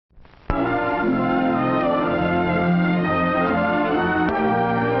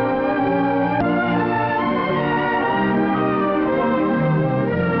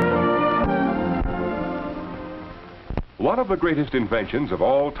of the greatest inventions of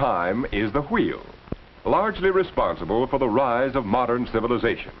all time is the wheel, largely responsible for the rise of modern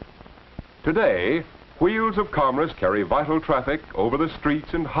civilization. Today, wheels of commerce carry vital traffic over the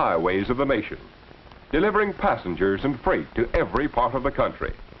streets and highways of the nation, delivering passengers and freight to every part of the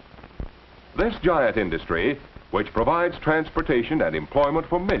country. This giant industry, which provides transportation and employment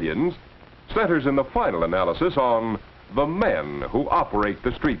for millions, centers in the final analysis on the men who operate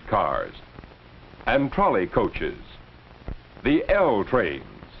the streetcars and trolley coaches, the L trains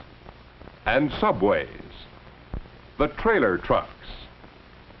and subways, the trailer trucks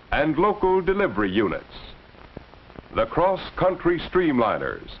and local delivery units, the cross-country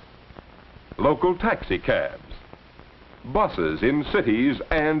streamliners, local taxi cabs, buses in cities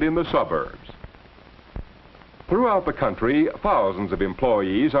and in the suburbs. Throughout the country, thousands of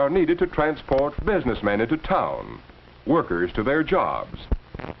employees are needed to transport businessmen into town, workers to their jobs,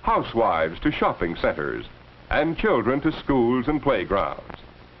 housewives to shopping centers, and children to schools and playgrounds.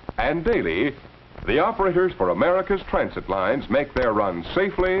 And daily, the operators for America's transit lines make their runs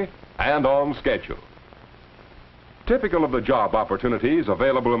safely and on schedule. Typical of the job opportunities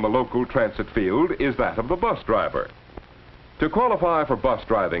available in the local transit field is that of the bus driver. To qualify for bus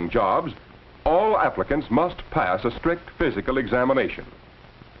driving jobs, all applicants must pass a strict physical examination.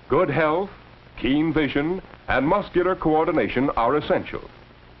 Good health, keen vision, and muscular coordination are essential.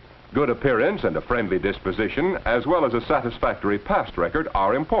 Good appearance and a friendly disposition, as well as a satisfactory past record,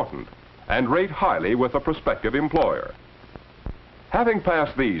 are important and rate highly with a prospective employer. Having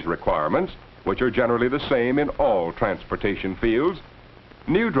passed these requirements, which are generally the same in all transportation fields,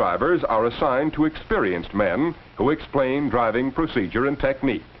 new drivers are assigned to experienced men who explain driving procedure and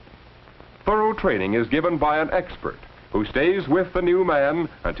technique. Thorough training is given by an expert who stays with the new man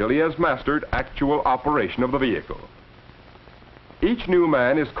until he has mastered actual operation of the vehicle. Each new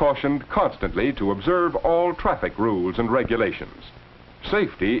man is cautioned constantly to observe all traffic rules and regulations.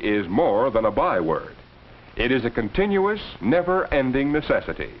 Safety is more than a byword. It is a continuous, never-ending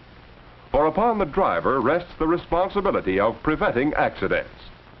necessity. For upon the driver rests the responsibility of preventing accidents.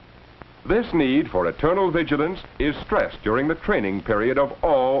 This need for eternal vigilance is stressed during the training period of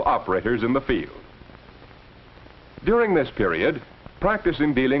all operators in the field. During this period, practice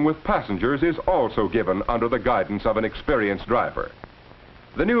in dealing with passengers is also given under the guidance of an experienced driver.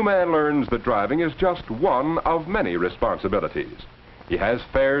 The new man learns that driving is just one of many responsibilities. He has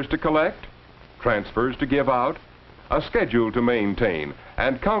fares to collect, transfers to give out, a schedule to maintain,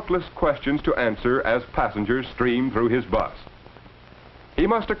 and countless questions to answer as passengers stream through his bus. He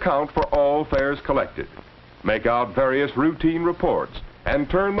must account for all fares collected, make out various routine reports, and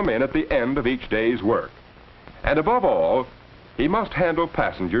turn them in at the end of each day's work. And above all, he must handle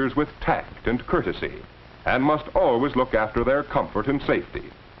passengers with tact and courtesy, and must always look after their comfort and safety.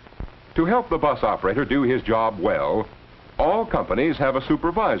 To help the bus operator do his job well, all companies have a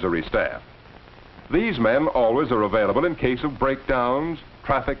supervisory staff. These men always are available in case of breakdowns,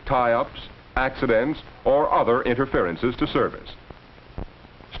 traffic tie-ups, accidents, or other interferences to service.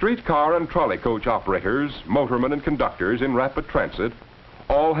 Streetcar and trolley coach operators, motormen and conductors in rapid transit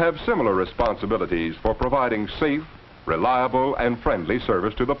all have similar responsibilities for providing safe, reliable, and friendly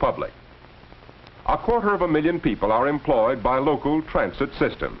service to the public. 250,000 people are employed by local transit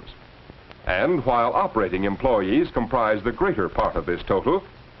systems. And while operating employees comprise the greater part of this total,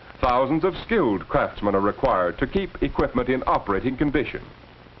 thousands of skilled craftsmen are required to keep equipment in operating condition.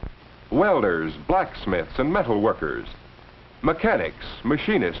 Welders, blacksmiths, and metal workers, mechanics,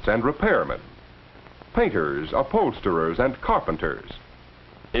 machinists, and repairmen, painters, upholsterers, and carpenters,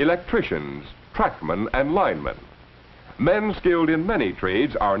 electricians, trackmen, and linemen. Men skilled in many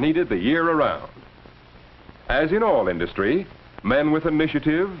trades are needed the year around. As in all industry, men with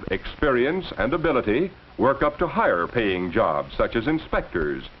initiative, experience, and ability work up to higher paying jobs such as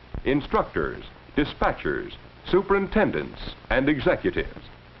inspectors, instructors, dispatchers, superintendents, and executives.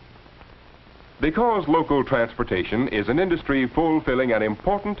 Because local transportation is an industry fulfilling an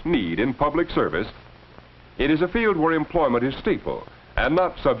important need in public service, it is a field where employment is stable and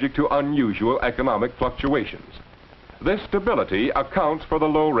not subject to unusual economic fluctuations. This stability accounts for the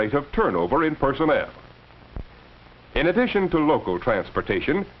low rate of turnover in personnel. In addition to local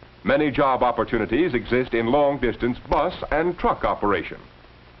transportation, many job opportunities exist in long-distance bus and truck operation.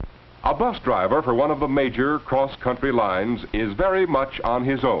 A bus driver for one of the major cross-country lines is very much on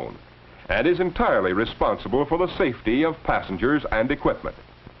his own and is entirely responsible for the safety of passengers and equipment.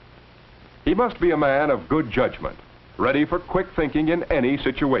 He must be a man of good judgment, ready for quick thinking in any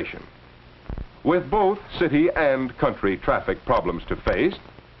situation. With both city and country traffic problems to face,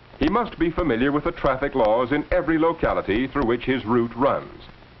 he must be familiar with the traffic laws in every locality through which his route runs.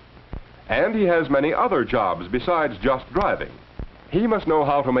 And he has many other jobs besides just driving. He must know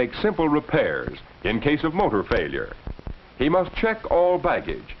how to make simple repairs in case of motor failure. He must check all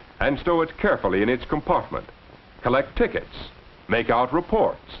baggage and stow it carefully in its compartment, collect tickets, make out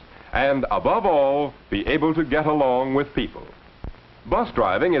reports, and above all, be able to get along with people. Bus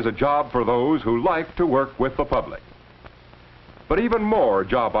driving is a job for those who like to work with the public. But even more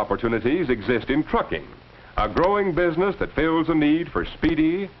job opportunities exist in trucking, a growing business that fills a need for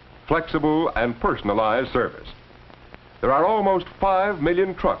speedy, flexible, and personalized service. There are almost 5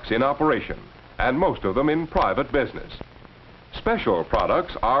 million trucks in operation, and most of them in private business. Special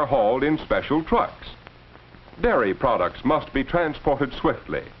products are hauled in special trucks. Dairy products must be transported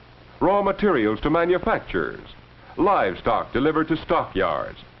swiftly, raw materials to manufacturers, livestock delivered to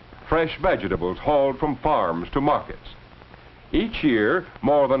stockyards, fresh vegetables hauled from farms to markets. Each year,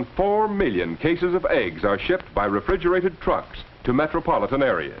 more than 4 million cases of eggs are shipped by refrigerated trucks to metropolitan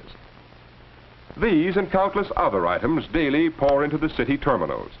areas. These and countless other items daily pour into the city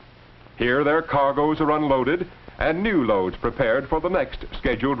terminals. Here their cargoes are unloaded and new loads prepared for the next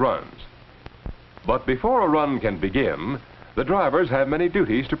scheduled runs. But before a run can begin, the drivers have many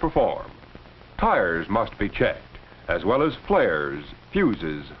duties to perform. Tires must be checked, as well as flares,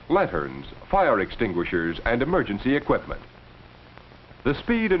 fuses, lanterns, fire extinguishers, and emergency equipment. The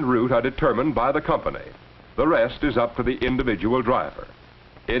speed and route are determined by the company. The rest is up to the individual driver.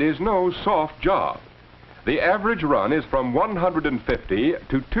 It is no soft job. The average run is from 150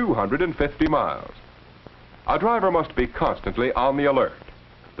 to 250 miles. A driver must be constantly on the alert.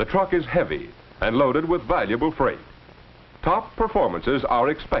 The truck is heavy and loaded with valuable freight. Top performances are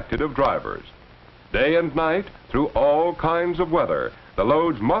expected of drivers. Day and night, through all kinds of weather, the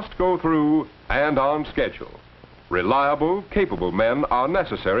loads must go through and on schedule. Reliable, capable men are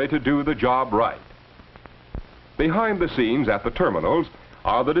necessary to do the job right. Behind the scenes at the terminals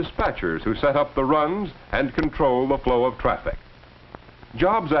are the dispatchers who set up the runs and control the flow of traffic.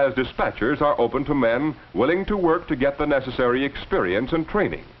 Jobs as dispatchers are open to men willing to work to get the necessary experience and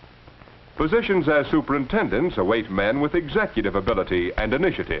training. Positions as superintendents await men with executive ability and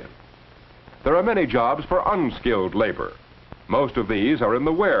initiative. There are many jobs for unskilled labor. Most of these are in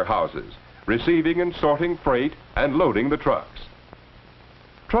the warehouses, receiving and sorting freight and loading the trucks.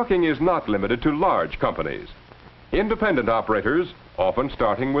 Trucking is not limited to large companies. Independent operators, often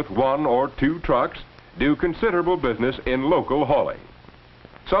starting with 1 or 2 trucks, do considerable business in local hauling.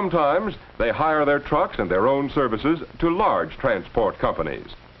 Sometimes they hire their trucks and their own services to large transport companies.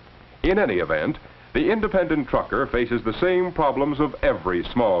 In any event, the independent trucker faces the same problems of every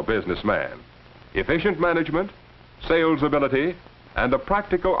small businessman: efficient management, sales ability, and a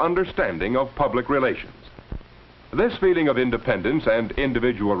practical understanding of public relations. This feeling of independence and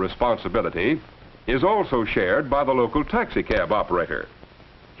individual responsibility is also shared by the local taxicab operator.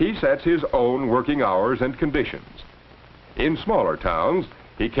 He sets his own working hours and conditions. In smaller towns,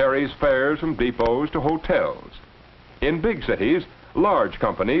 he carries fares from depots to hotels. In big cities, large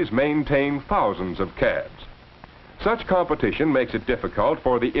companies maintain thousands of cabs. Such competition makes it difficult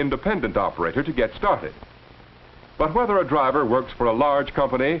for the independent operator to get started. But whether a driver works for a large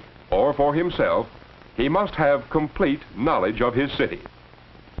company or for himself, he must have complete knowledge of his city.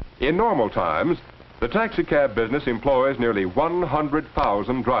 In normal times, the taxicab business employs nearly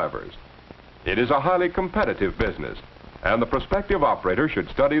 100,000 drivers. It is a highly competitive business, and the prospective operator should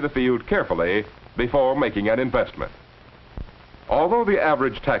study the field carefully before making an investment. Although the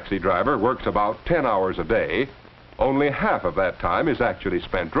average taxi driver works about 10 hours a day, only half of that time is actually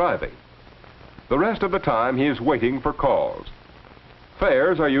spent driving. The rest of the time he is waiting for calls.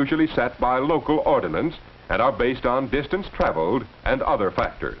 Fares are usually set by local ordinance and are based on distance traveled and other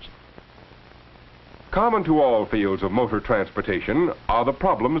factors. Common to all fields of motor transportation are the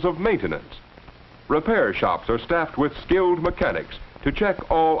problems of maintenance. Repair shops are staffed with skilled mechanics to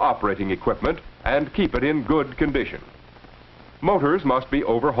check all operating equipment and keep it in good condition. Motors must be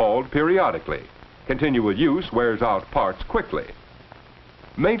overhauled periodically. Continual use wears out parts quickly.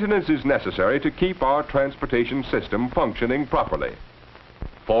 Maintenance is necessary to keep our transportation system functioning properly.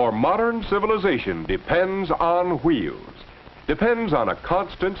 For modern civilization depends on wheels, depends on a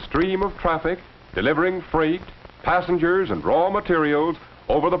constant stream of traffic delivering freight, passengers, and raw materials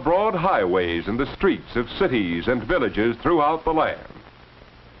over the broad highways and the streets of cities and villages throughout the land.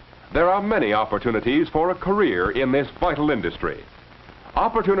 There are many opportunities for a career in this vital industry.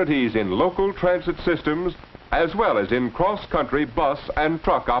 Opportunities in local transit systems as well as in cross-country bus and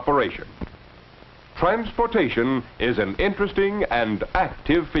truck operation. Transportation is an interesting and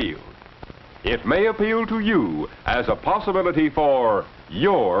active field. It may appeal to you as a possibility for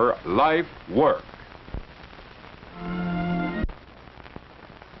your life work.